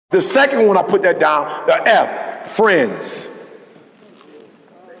The second one, I put that down, the F, friends.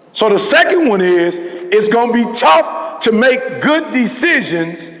 So the second one is, it's going to be tough to make good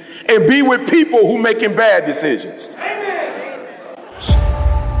decisions and be with people who making bad decisions. Amen.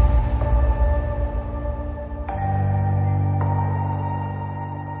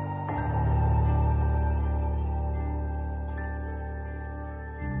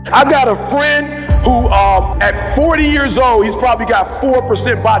 I got a friend who at 40 years old, he's probably got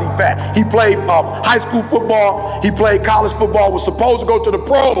 4% body fat. He played high school football, he played college football, was supposed to go to the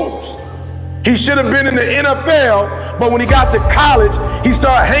pros. He should have been in the NFL, but when he got to college, he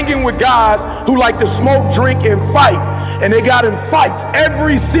started hanging with guys who like to smoke, drink, and fight. And they got in fights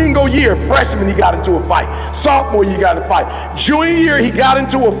every single year. Freshman, he got into a fight. Sophomore year, he got in a fight. Junior year, he got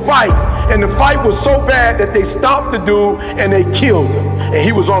into a fight. And the fight was so bad that they stopped the dude and they killed him. And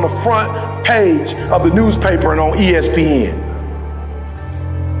he was on the front page of the newspaper and on ESPN.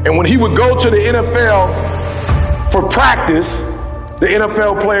 And when he would go to the NFL for practice, the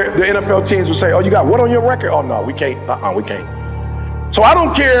NFL teams would say, oh, you got what on your record? Oh, no, we can't. We can't. So I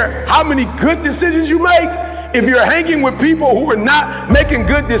don't care how many good decisions you make. If you're hanging with people who are not making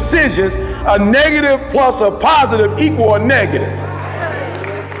good decisions, a negative plus a positive equal a negative.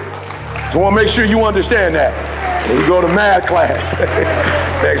 So I want to make sure you understand that. When you go to math class,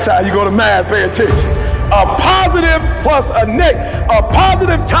 next time you go to math, pay attention. A positive plus a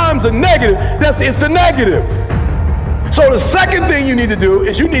positive times a negative, it's a negative. So the second thing you need to do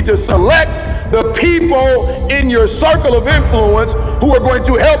is you need to select the people in your circle of influence who are going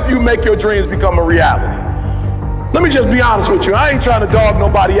to help you make your dreams become a reality. Let me just be honest with you. I ain't trying to dog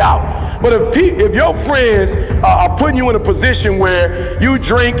nobody out. But if your friends are putting you in a position where you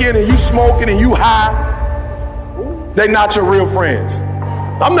drinking and you smoking and you high, they're not your real friends.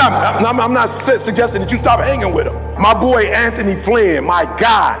 I'm not suggesting that you stop hanging with them. My boy Anthony Flynn, my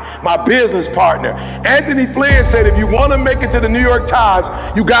guy, my business partner. Anthony Flynn said if you want to make it to the New York Times,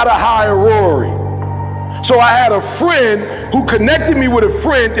 you got to hire Rory. So I had a friend who connected me with a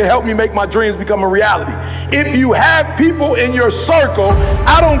friend to help me make my dreams become a reality. If you have people in your circle,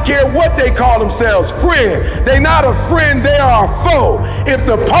 I don't care what they call themselves, friend. They're not a friend, they are a foe. If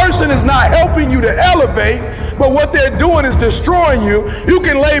the person is not helping you to elevate, but what they're doing is destroying you, you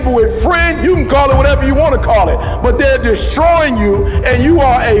can label it friend, you can call it whatever you want to call it, but they're destroying you, and you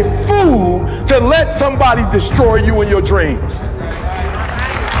are a fool to let somebody destroy you in your dreams.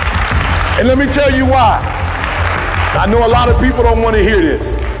 And let me tell you why. I know a lot of people don't want to hear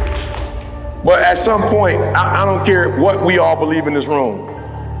this, but at some point, I don't care what we all believe in this room.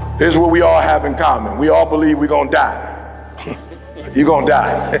 This is what we all have in common. We all believe we're going to die. You're going to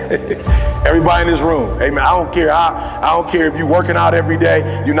die. Everybody in this room. Amen. I don't care if you're working out every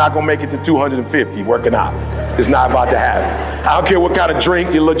day, you're not going to make it to 250 working out. It's not about to happen. I don't care what kind of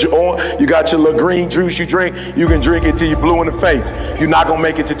drink you got your little green juice you drink, you can drink it till you're blue in the face. You're not going to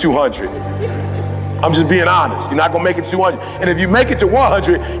make it to 200. I'm just being honest. You're not going to make it to 200. And if you make it to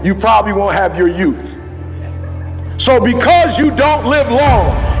 100, you probably won't have your youth. So because you don't live long,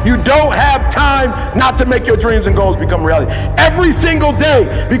 you don't have time not to make your dreams and goals become reality. Every single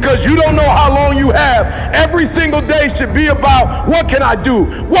day, because you don't know how long you have, every single day should be about what can I do?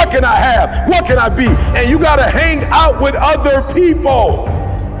 What can I have? What can I be? And you got to hang out with other people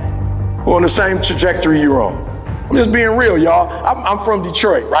who are on the same trajectory you're on. I'm just being real, y'all. I'm from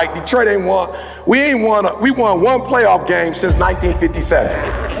Detroit, right? Detroit we won one playoff game since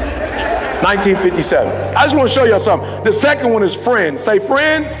 1957. 1957. I just want to show y'all something. The second one is friends. Say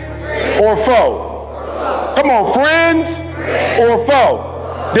friends or foe. Come on, friends or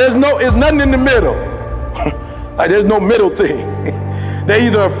foe. It's nothing in the middle. Like there's no middle thing. They're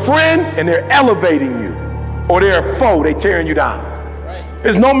either a friend and they're elevating you, or they're a foe, they tearing you down.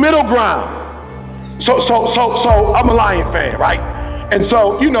 There's no middle ground. So I'm a Lion fan, right? And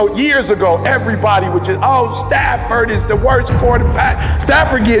so, years ago, everybody would just, oh, Stafford is the worst quarterback.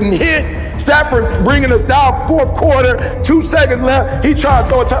 Stafford getting hit. Stafford bringing us down fourth quarter, 2 seconds left. He tried to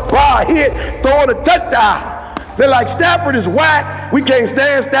throw a touchdown, hit, throwing a touchdown. They're like, Stafford is whack. We can't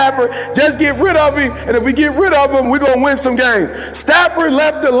stand Stafford. Just get rid of him. And if we get rid of him, we're going to win some games. Stafford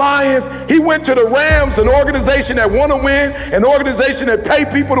left the Lions. He went to the Rams, an organization that want to win, an organization that pay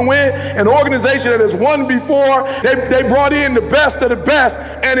people to win, an organization that has won before. They brought in the best of the best.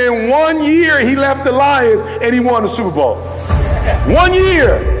 And in 1 year, he left the Lions and he won the Super Bowl. 1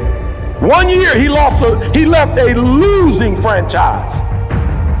 year. 1 year, he left a losing franchise.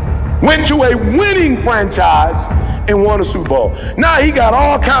 Went to a winning franchise and won a Super Bowl. Now he got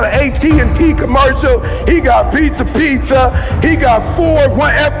all kind of AT&T commercial. He got pizza. He got Ford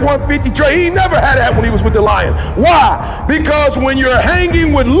F-150 trade. He never had that when he was with the Lions. Why? Because when you're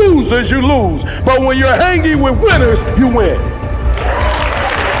hanging with losers, you lose. But when you're hanging with winners, you win.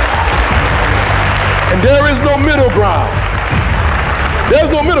 And there is no middle ground. There's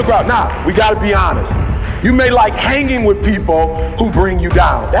no middle ground. Now, we got to be honest. You may like hanging with people who bring you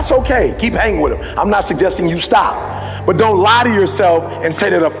down. That's okay. Keep hanging with them. I'm not suggesting you stop. But don't lie to yourself and say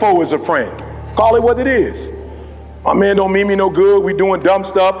that a foe is a friend. Call it what it is. My man don't mean me no good. We doing dumb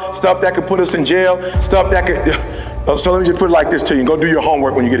stuff that could put us in jail, stuff that could... So let me just put it like this to you and go do your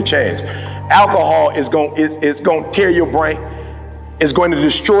homework when you get a chance. Alcohol is going to tear your brain. It's going to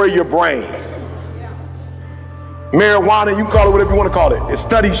destroy your brain. Marijuana, you can call it whatever you want to call it.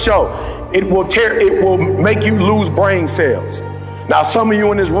 Studies show it will make you lose brain cells. Now, some of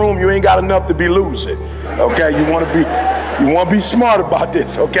you in this room, you ain't got enough to be losing. Okay, you want to be smart about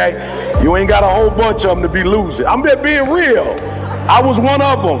this. Okay, you ain't got a whole bunch of them to be losing. I'm just being real. I was one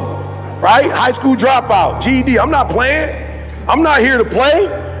of them, right? High school dropout, GED. I'm not playing. I'm not here to play.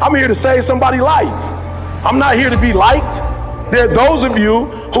 I'm here to save somebody's life. I'm not here to be liked. There are those of you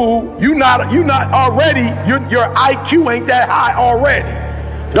who you're not already, your IQ ain't that high already.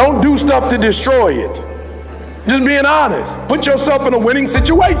 Don't do stuff to destroy it. Just being honest. Put yourself in a winning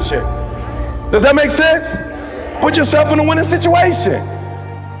situation. Does that make sense? Put yourself in a winning situation.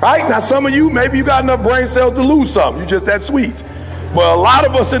 Right? Now some of you, maybe you got enough brain cells to lose something. You're just that sweet. But a lot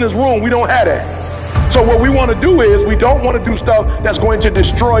of us in this room, we don't have that. So what we want to do is we don't want to do stuff that's going to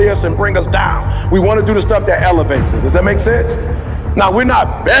destroy us and bring us down. We want to do the stuff that elevates us. Does that make sense? Now, we're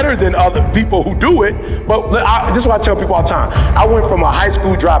not better than other people who do it, but this is what I tell people all the time. I went from a high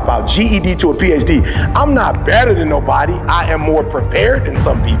school dropout, GED, to a PhD. I'm not better than nobody. I am more prepared than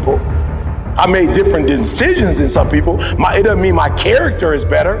some people. I made different decisions than some people. It doesn't mean my character is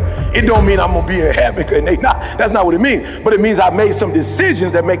better. It don't mean I'm going to be in heaven. That's not what it means. But it means I made some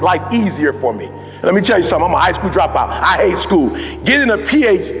decisions that make life easier for me. Let me tell you something. I'm a high school dropout. I hate school. Getting a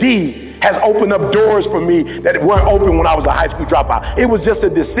PhD has opened up doors for me that weren't open when I was a high school dropout. It was just a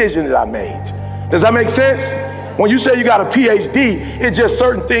decision that I made. Does that make sense? When you say you got a PhD, it's just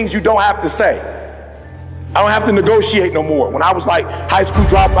certain things you don't have to say. I don't have to negotiate no more. When I was like high school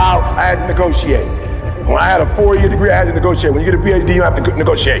dropout, I had to negotiate. When I had a 4-year degree, I had to negotiate. When you get a PhD, you don't have to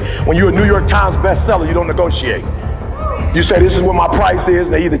negotiate. When you're a New York Times bestseller, you don't negotiate. You say, this is what my price is,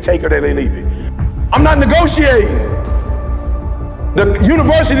 they either take it or they leave it. I'm not negotiating. The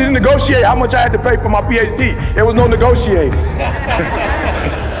university didn't negotiate how much I had to pay for my PhD. There was no negotiating.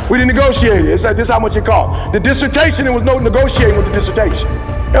 We didn't negotiate it. It said, this is how much it cost. The dissertation, there was no negotiating with the dissertation.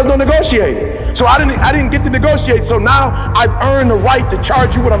 There was no negotiating. So I didn't get to negotiate. So now I've earned the right to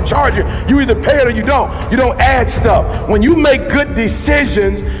charge you what I'm charging. You either pay it or you don't. You don't add stuff. When you make good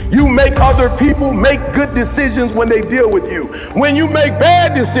decisions, you make other people make good decisions when they deal with you. When you make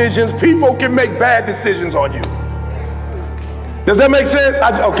bad decisions, people can make bad decisions on you. Does that make sense?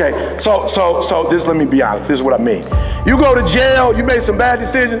 Okay, so just let me be honest. This is what I mean. You go to jail, you made some bad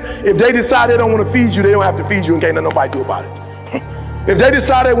decisions. If they decide they don't want to feed you, they don't have to feed you and can't let nobody do about it. If they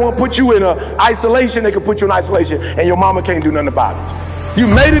decide they want to put you in isolation, they can put you in isolation and your mama can't do nothing about it. You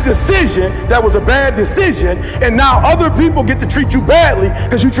made a decision that was a bad decision, and now other people get to treat you badly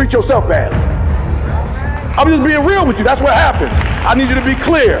because you treat yourself badly. I'm just being real with you. That's what happens. I need you to be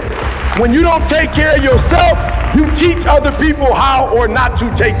clear. When you don't take care of yourself, you teach other people how or not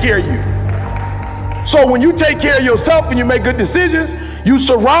to take care of you. So when you take care of yourself and you make good decisions, you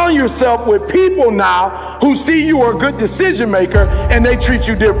surround yourself with people now who see you are a good decision maker and they treat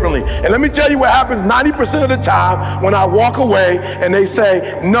you differently. And let me tell you what happens 90% of the time when I walk away and they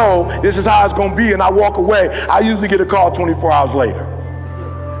say, no, this is how it's going to be, and I walk away, I usually get a call 24 hours later.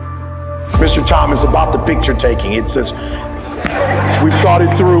 Mr. Thomas, about the picture taking, it's just, we've thought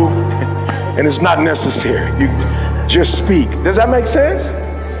it through and it's not necessary. You just speak. Does that make sense?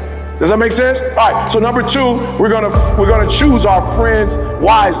 Does that make sense? All right, so number 2, we're gonna choose our friends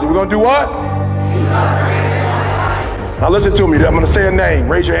wisely. We're gonna do what? Now listen to me. I'm gonna say a name.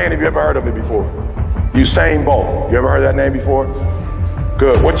 Raise your hand if you ever heard of it before. Usain Bolt. You ever heard that name before?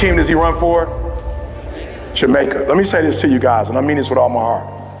 Good. What team does he run for? Jamaica. Let me say this to you guys, and I mean this with all my heart.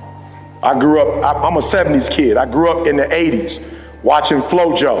 I grew up, I'm a 70s kid. I grew up in the 80s watching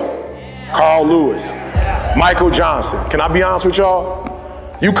FloJo, Carl Lewis, Michael Johnson. Can I be honest with y'all?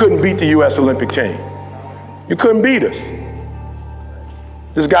 You couldn't beat the U.S. Olympic team. You couldn't beat us.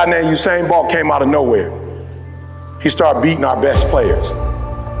 This guy named Usain Bolt came out of nowhere. He started beating our best players.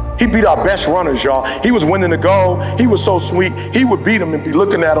 He beat our best runners, y'all. He was winning the goal. He was so sweet. He would beat them and be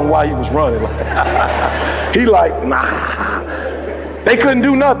looking at him while he was running. He like, nah. They couldn't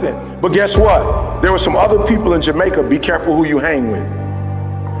do nothing. But guess what? There were some other people in Jamaica. Be careful who you hang with.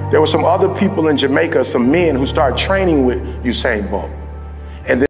 There were some other people in Jamaica, some men who started training with Usain Bolt.